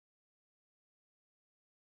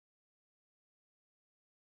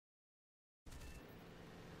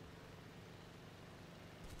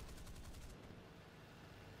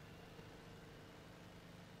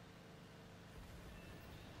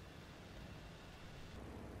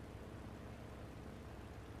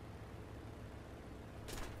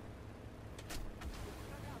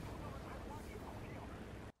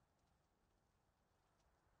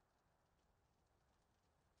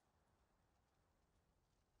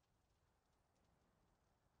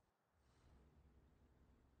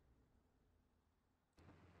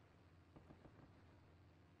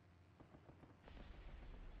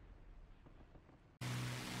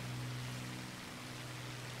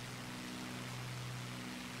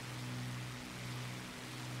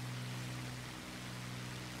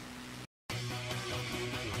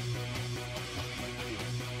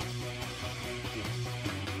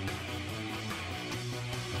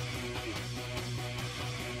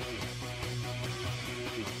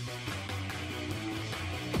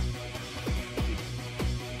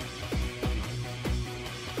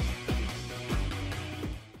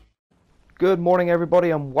Good morning everybody,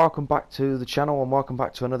 and welcome back to the channel, and welcome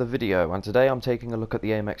back to another video. And today I'm taking a look at the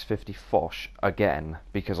AMX-50 Foch again,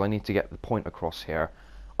 because I need to get the point across here.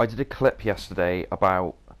 I did a clip yesterday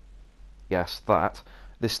about, yes,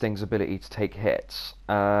 this thing's ability to take hits,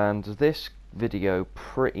 and this video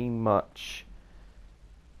pretty much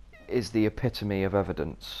is the epitome of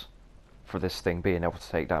evidence for this thing being able to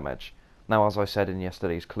take damage. Now, as I said in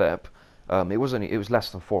yesterday's clip, it was less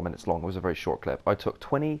than 4 minutes long. It was a very short clip. I took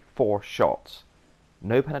 24 shots,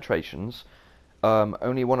 no penetrations.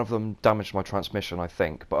 Only one of them damaged my transmission, I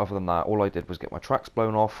think. But other than that, all I did was get my tracks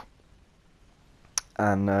blown off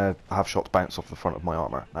and have shots bounce off the front of my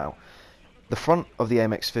armor. Now, the front of the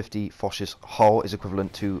AMX-50 Foch's hull is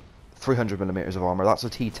equivalent to 300mm of armor. That's a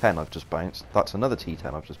T10 I've just bounced. That's another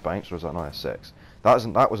T10 I've just bounced, or is that an IS-6? That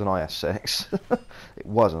was an IS-6. It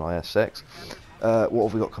was an IS-6. What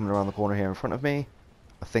have we got coming around the corner here in front of me?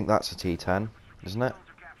 I think that's a T10, isn't it?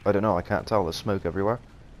 I don't know, I can't tell. There's smoke everywhere.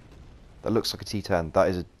 That looks like a T10.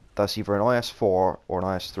 That's either an IS-4 or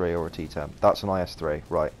an IS-3 or a T10. That's an IS-3,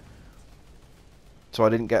 right. So I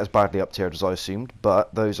didn't get as badly up-tiered as I assumed,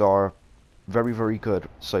 but those are very, very good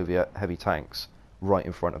Soviet heavy tanks right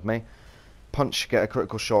in front of me. Punch, get a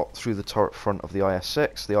critical shot through the turret front of the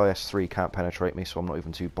IS-6. The IS-3 can't penetrate me, so I'm not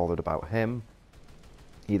even too bothered about him,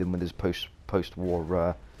 even with his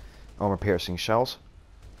post-war armor-piercing shells.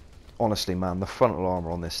 Honestly, man, the frontal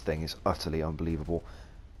armor on this thing is utterly unbelievable.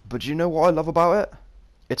 But do you know what I love about it?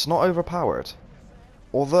 It's not overpowered.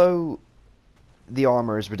 Although the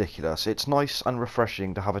armor is ridiculous, it's nice and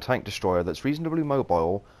refreshing to have a tank destroyer that's reasonably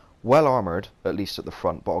mobile, well armored, at least at the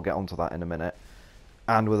front, but I'll get onto that in a minute,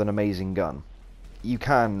 and with an amazing gun. You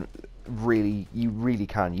really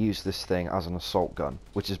can use this thing as an assault gun,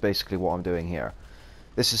 which is basically what I'm doing here.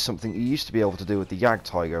 This is something you used to be able to do with the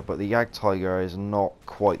Jagdtiger, but the Jagdtiger is not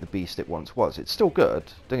quite the beast it once was. It's still good,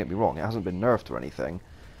 don't get me wrong, it hasn't been nerfed or anything,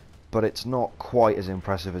 but it's not quite as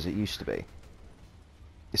impressive as it used to be.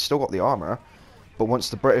 It's still got the armour, but once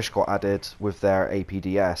the British got added with their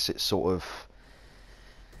APDS, it sort of,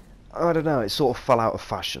 I don't know, it sort of fell out of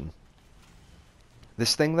fashion.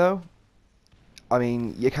 This thing though, I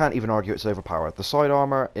mean, you can't even argue it's overpowered. The side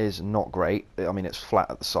armor is not great. I mean, it's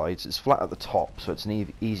flat at the sides. It's flat at the top, so it's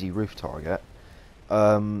an easy roof target.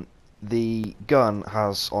 The gun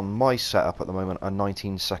has, on my setup at the moment, a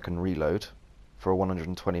 19-second reload for a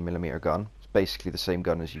 120mm gun. It's basically the same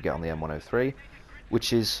gun as you get on the M103,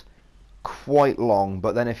 which is quite long,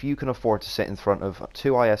 but then if you can afford to sit in front of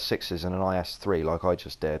two IS-6s and an IS-3, like I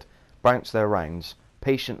just did, bounce their rounds,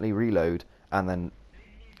 patiently reload, and then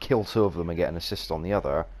kill two of them and get an assist on the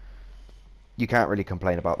other, you can't really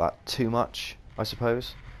complain about that too much, I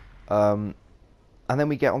suppose. And then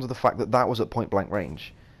we get onto the fact that that was at point blank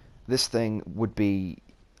range. This thing would be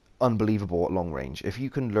unbelievable at long range. If you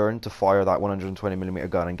can learn to fire that 120mm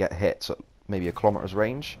gun and get hits at maybe a kilometer's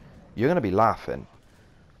range, you're going to be laughing.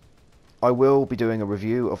 I will be doing a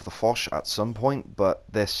review of the Foch at some point, but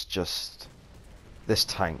this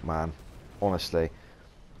tank, man, honestly.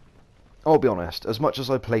 I'll be honest, as much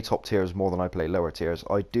as I play top tiers more than I play lower tiers,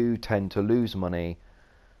 I do tend to lose money.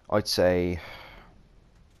 I'd say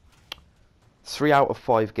 3 out of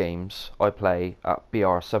 5 games I play at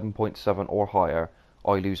BR 7.7 or higher,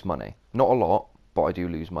 I lose money. Not a lot, but I do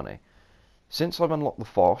lose money. Since I've unlocked the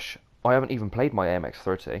Foch, I haven't even played my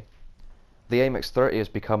AMX-30. The AMX-30 has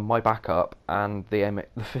become my backup, and the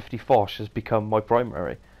 50 Foch has become my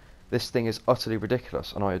primary. This thing is utterly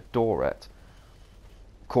ridiculous, and I adore it.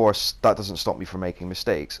 Of course, that doesn't stop me from making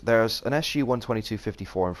mistakes. There's an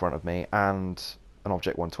SU-122-54 in front of me and an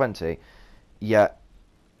Object 120, yet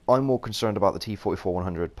I'm more concerned about the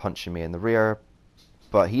T-44-100 punching me in the rear,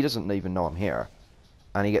 but he doesn't even know I'm here,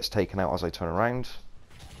 and he gets taken out as I turn around,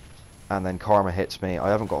 and then Karma hits me. I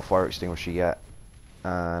haven't got a fire extinguisher yet,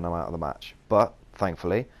 and I'm out of the match. But,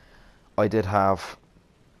 thankfully, I did have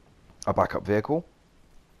a backup vehicle.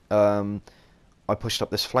 I pushed up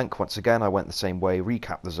this flank once again. I went the same way,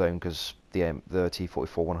 recapped the zone because the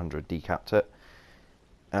T-44-100 decapped it,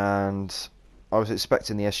 and I was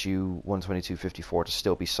expecting the SU-122-54 to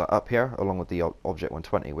still be set up here along with the Object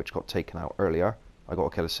 120, which got taken out earlier. I got a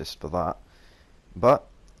kill assist for that, but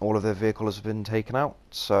all of their vehicles have been taken out,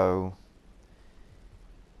 so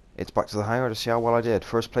it's back to the hangar to see how well I did.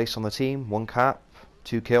 First place on the team, 1 cap,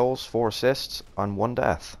 2 kills, 4 assists, and 1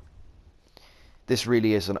 death. This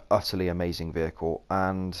really is an utterly amazing vehicle,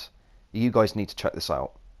 and you guys need to check this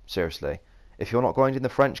out. Seriously. If you're not grinding the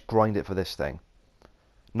French, grind it for this thing.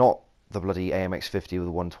 Not the bloody AMX-50 with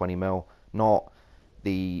a 120mm, not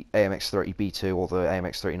the AMX-30 B2 or the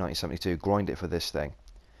AMX-30 1972. Grind it for this thing.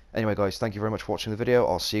 Anyway guys, thank you very much for watching the video.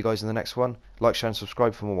 I'll see you guys in the next one. Like, share and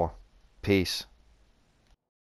subscribe for more. Peace.